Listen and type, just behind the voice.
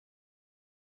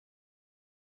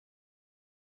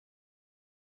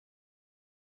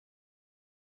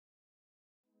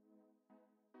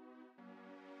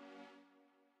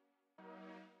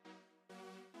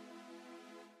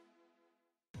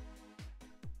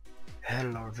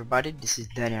Hello everybody, this is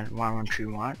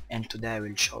Daniel1131 and today I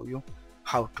will show you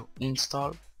how to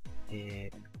install a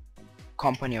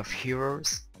company of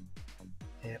heroes.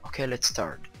 Okay, let's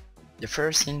start. The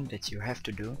first thing that you have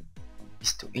to do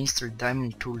is to install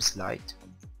Daemon tools lite.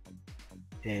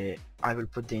 I will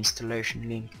put the installation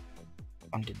link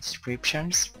on the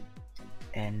descriptions,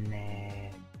 and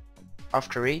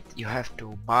after it you have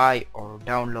to buy or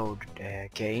download the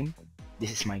game.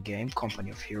 This is my game, Company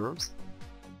of Heroes,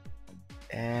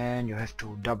 and you have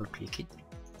to double click it.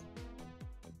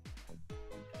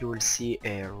 You will see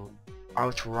a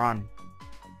how to run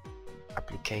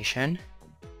application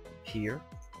here,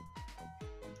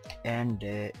 and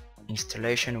the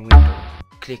installation window.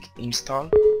 Click install,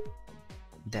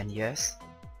 then yes,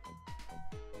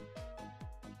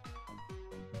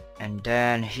 and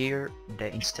then here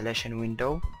the installation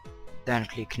window, then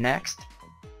click next.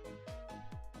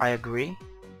 I agree,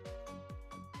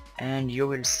 and you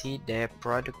will see the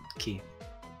product key.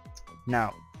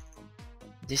 Now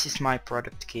this is my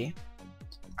product key.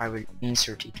 I will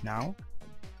insert it now.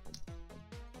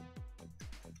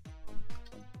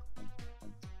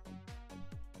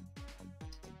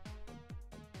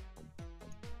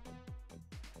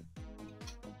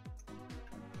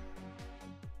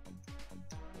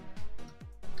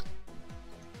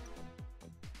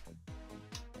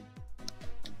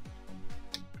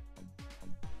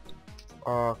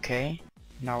 Okay,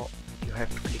 now you have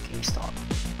to click install.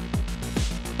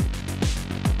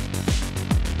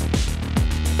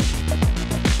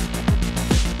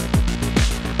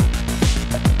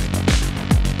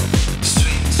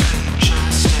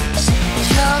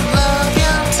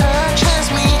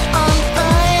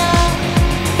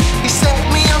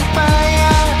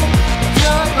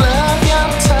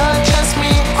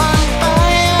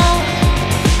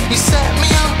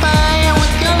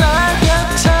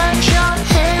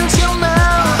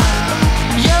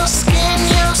 Your skin,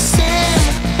 your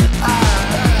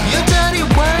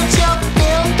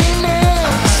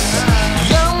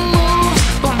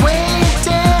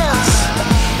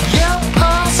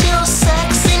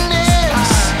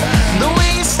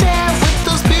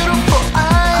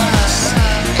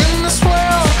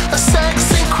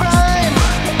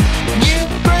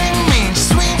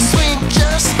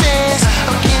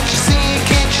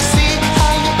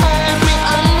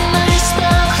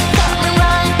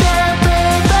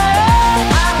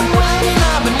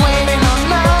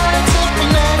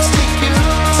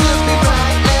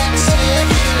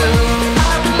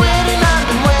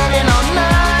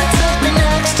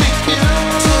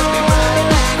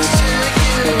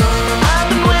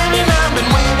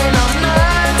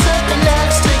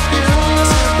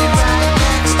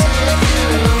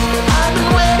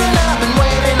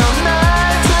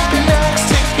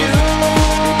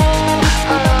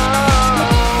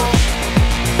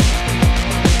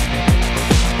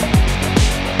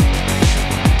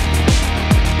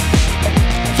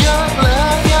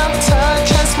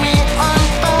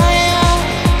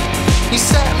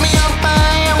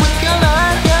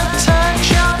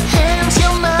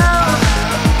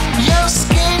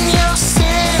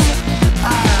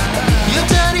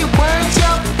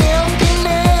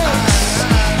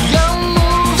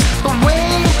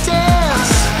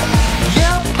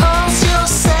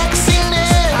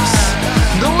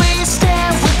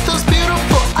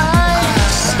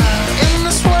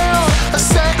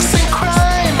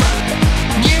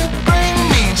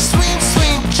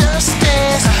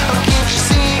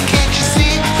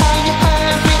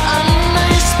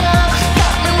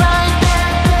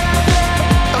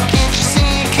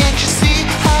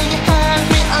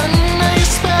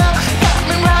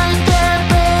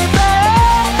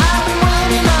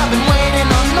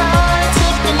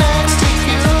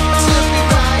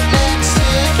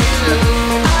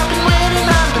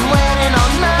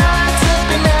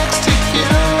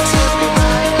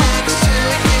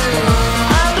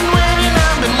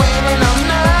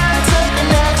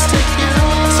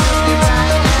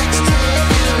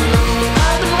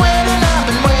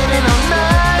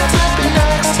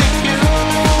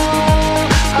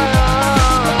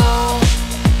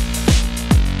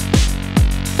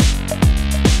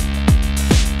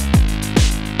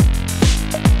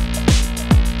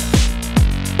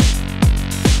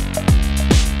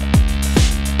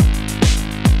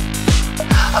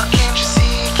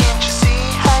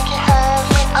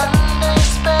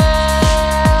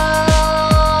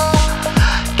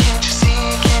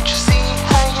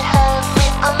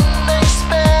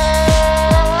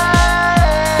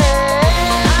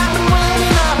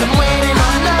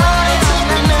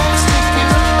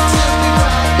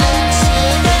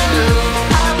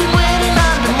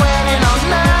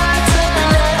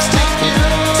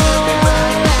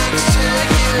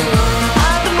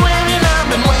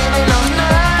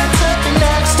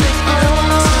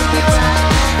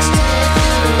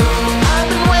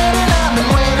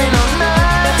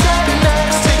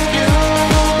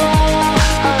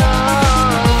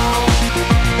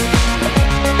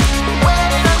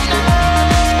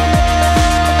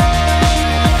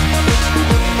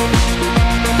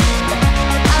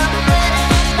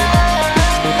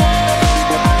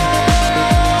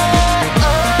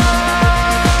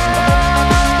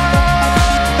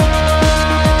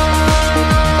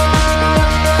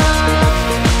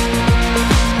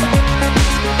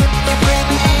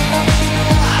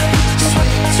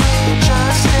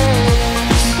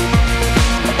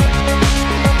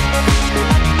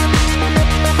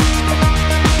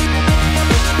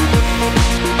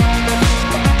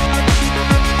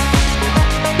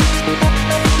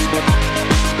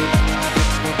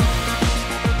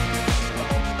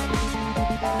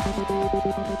Sweet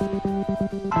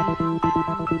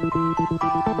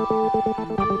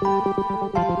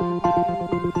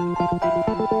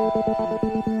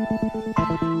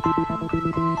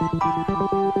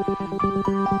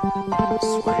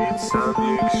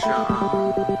subjection,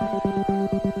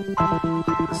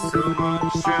 so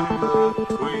much in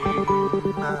between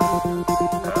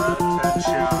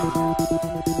attention,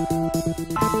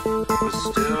 but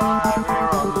still I'm here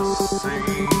on the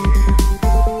scene.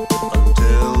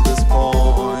 Until this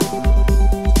point,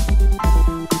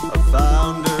 I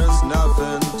found there's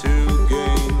nothing to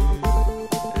gain.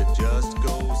 It just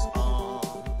goes on.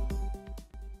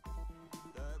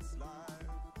 That's life,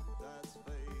 that's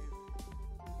faith.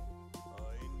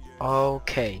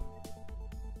 Okay,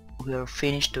 we are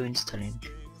finished to installing.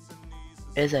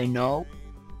 As I know,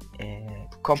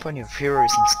 Company of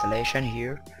Heroes installation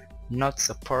here not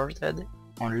supported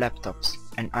on laptops,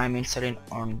 and I'm installing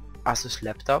on Asus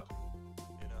laptop,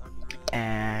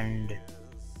 and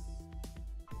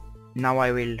now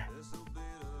I will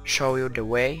show you the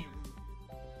way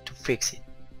to fix it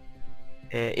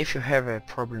if you have a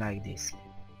problem like this.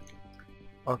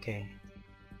 Okay,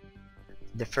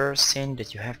 the first thing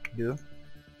that you have to do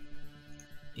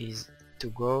is to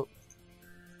go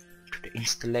to the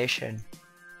installation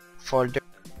folder,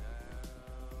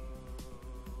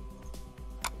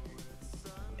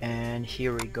 and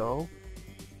here we go,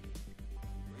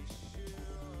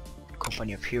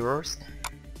 Company of Heroes,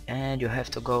 and you have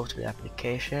to go to the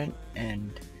application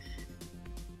and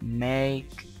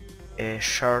make a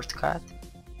shortcut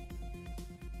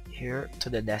here to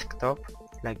the desktop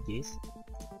like this.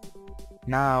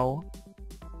 Now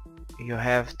you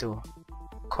have to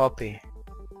copy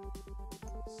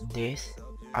this,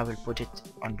 I will put it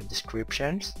on the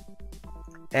descriptions,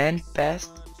 and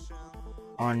paste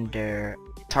on the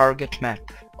target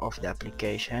map of the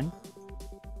application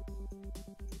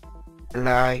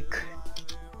like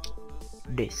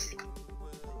this,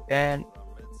 and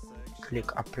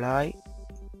click apply,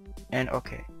 and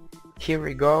okay, here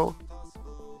we go,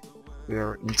 we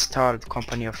are installed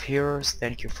Company of Heroes.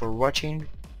 Thank you for watching.